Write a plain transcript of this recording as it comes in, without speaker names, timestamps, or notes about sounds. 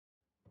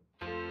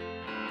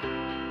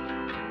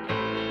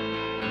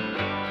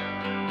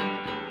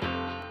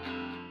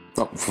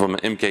From an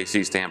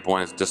MKC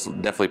standpoint, it just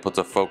definitely puts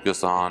a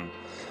focus on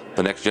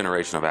the next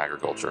generation of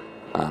agriculture.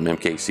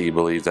 MKC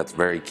believes that's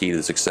very key to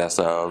the success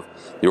of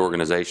the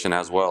organization,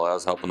 as well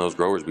as helping those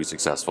growers be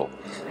successful.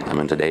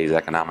 In today's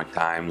economic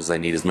times, they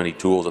need as many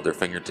tools at their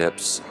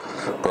fingertips,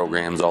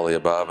 programs, all the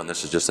above, and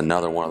this is just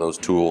another one of those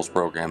tools,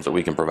 programs that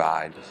we can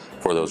provide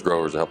for those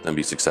growers to help them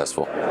be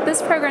successful.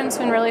 This program's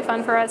been really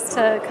fun for us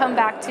to come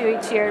back to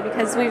each year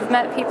because we've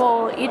met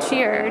people each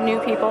year, new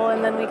people,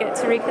 and then we get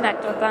to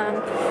reconnect with them,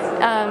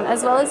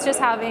 as well as just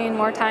having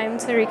more time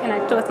to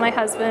reconnect with my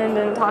husband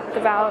and talk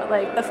about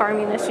like the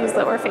farming issues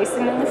that we're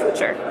facing in the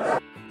future.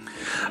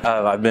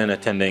 I've been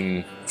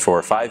attending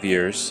for 5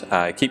 years.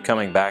 I keep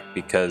coming back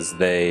because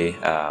they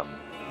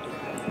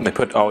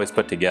always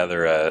put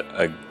together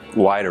a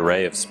wide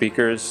array of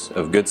speakers,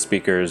 of good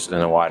speakers,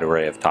 and a wide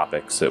array of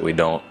topics that we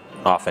don't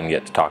often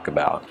get to talk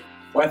about.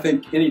 Well, I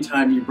think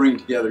anytime you bring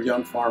together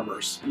young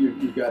farmers,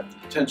 you've got the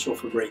potential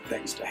for great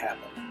things to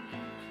happen.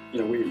 You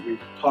know, we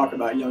talk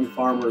about young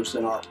farmers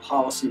in our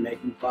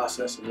policy-making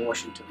process in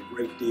Washington a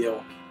great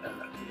deal.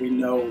 We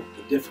know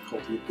the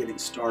difficulty of getting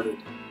started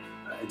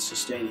and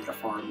sustaining a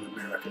farm in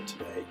America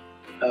today.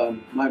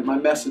 My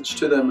message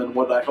to them, and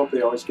what I hope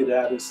they always get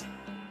at, is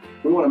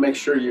we want to make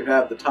sure you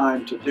have the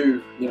time to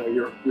do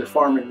your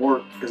farming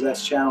work, because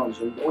that's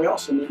challenging. But we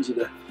also need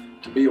you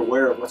to be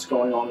aware of what's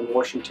going on in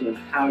Washington and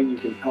how you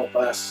can help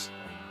us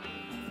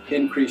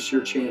increase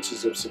your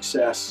chances of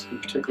success,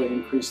 and particularly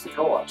increase the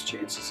co-op's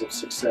chances of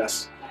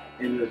success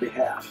in your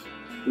behalf.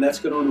 And that's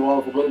going to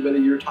involve a little bit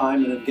of your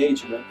time and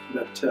engagement,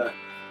 but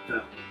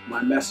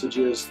my message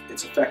is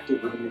it's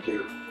effective when you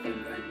do, and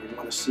we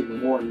want to see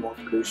more and more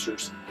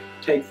producers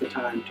take the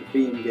time to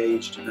be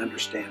engaged and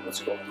understand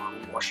what's going on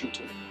in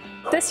Washington.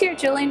 This year,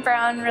 Julian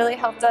Brown really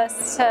helped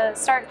us to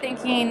start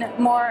thinking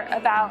more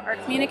about our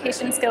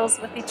communication skills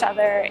with each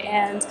other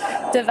and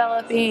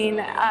developing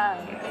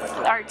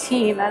our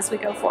team as we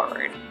go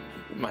forward.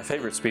 My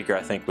favorite speaker,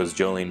 I think, was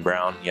Jolene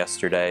Brown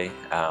yesterday.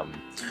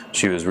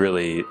 She was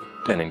really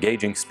an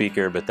engaging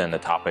speaker, but then the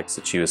topics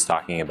that she was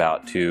talking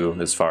about too,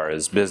 as far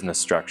as business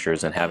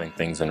structures and having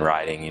things in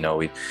writing. You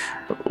know,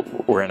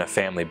 we're in a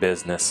family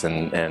business,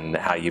 and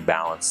how you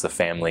balance the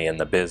family and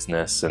the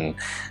business,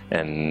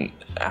 and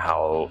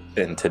how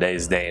in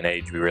today's day and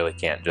age we really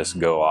can't just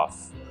go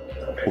off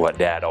what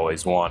Dad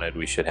always wanted.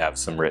 We should have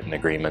some written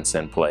agreements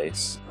in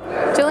place.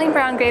 Julian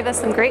Brown gave us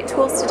some great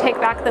tools to take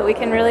back that we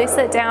can really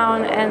sit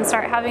down and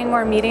start having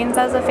more meetings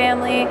as a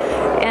family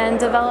and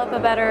develop a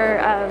better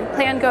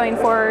plan going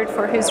forward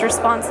for who's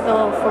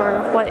responsible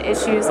for what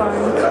issues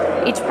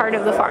on each part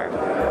of the farm.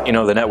 You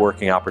know, the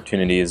networking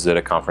opportunities that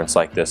a conference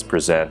like this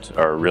present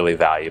are really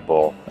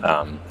valuable.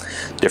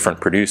 Different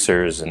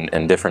producers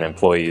and different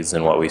employees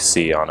than what we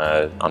see on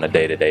a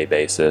day-to-day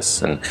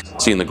basis, and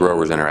seeing the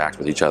growers interact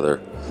with each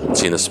other,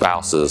 seeing the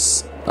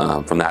spouses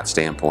from that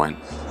standpoint.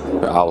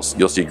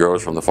 You'll see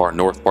growers from the far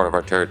north part of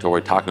our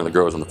territory talking to the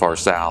growers on the far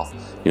south,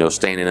 you know,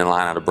 standing in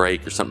line at a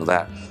break or something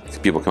like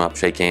that. People come up,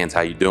 shake hands,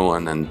 how you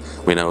doing? And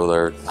we know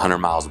they're 100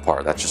 miles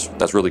apart.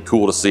 That's really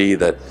cool to see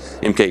that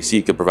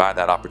MKC could provide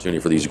that opportunity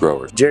for these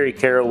growers. Jerry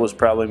Carroll was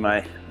probably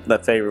my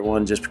favorite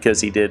one, just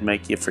because he did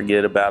make you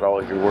forget about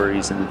all your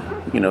worries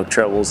and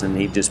troubles, and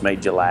he just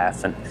made you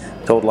laugh and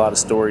told a lot of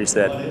stories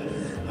that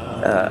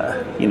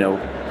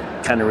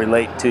kind of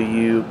relate to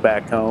you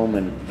back home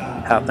and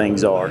how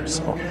things are.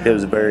 So it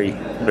was a very,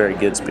 very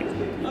good speaker.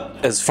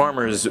 As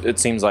farmers, it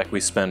seems like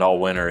we spend all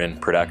winter in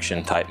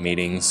production type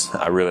meetings.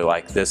 I really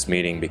like this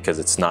meeting because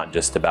it's not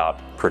just about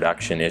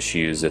production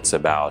issues. It's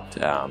about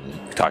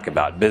talk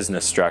about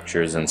business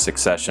structures and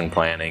succession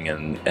planning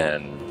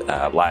and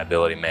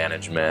liability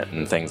management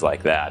and things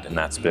like that. And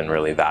that's been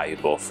really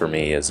valuable for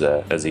me as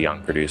a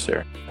young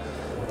producer.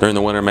 During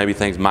the winter, maybe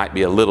things might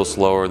be a little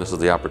slower. This is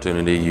the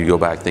opportunity. You go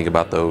back, think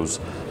about those,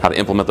 how to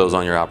implement those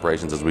on your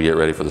operations as we get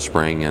ready for the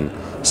spring and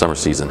summer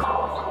season.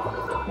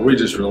 We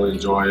just really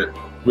enjoy it.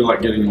 We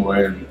like getting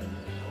away and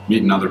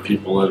meeting other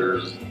people that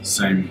are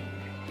same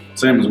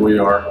as we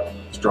are,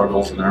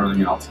 struggles and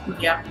everything else.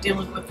 Yeah,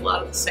 dealing with a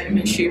lot of the same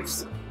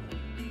issues.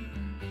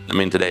 I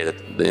mean, today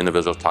the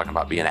individual's talking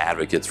about being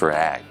advocates for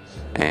ag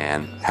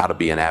and how to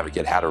be an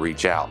advocate, how to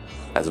reach out.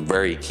 That's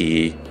very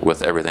key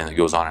with everything that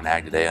goes on in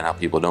ag today, and how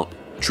people don't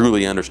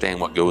truly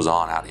understand what goes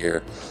on out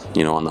here,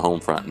 on the home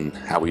front, and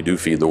how we do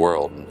feed the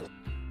world.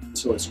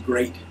 So it's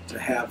great to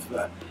have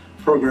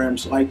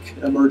programs like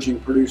Emerging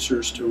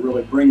Producers to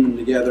really bring them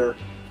together,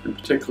 and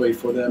particularly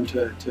for them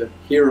to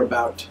hear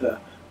about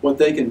what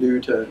they can do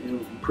to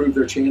improve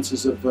their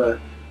chances of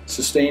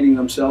sustaining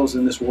themselves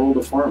in this world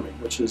of farming,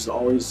 which is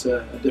always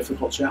a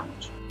difficult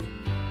challenge.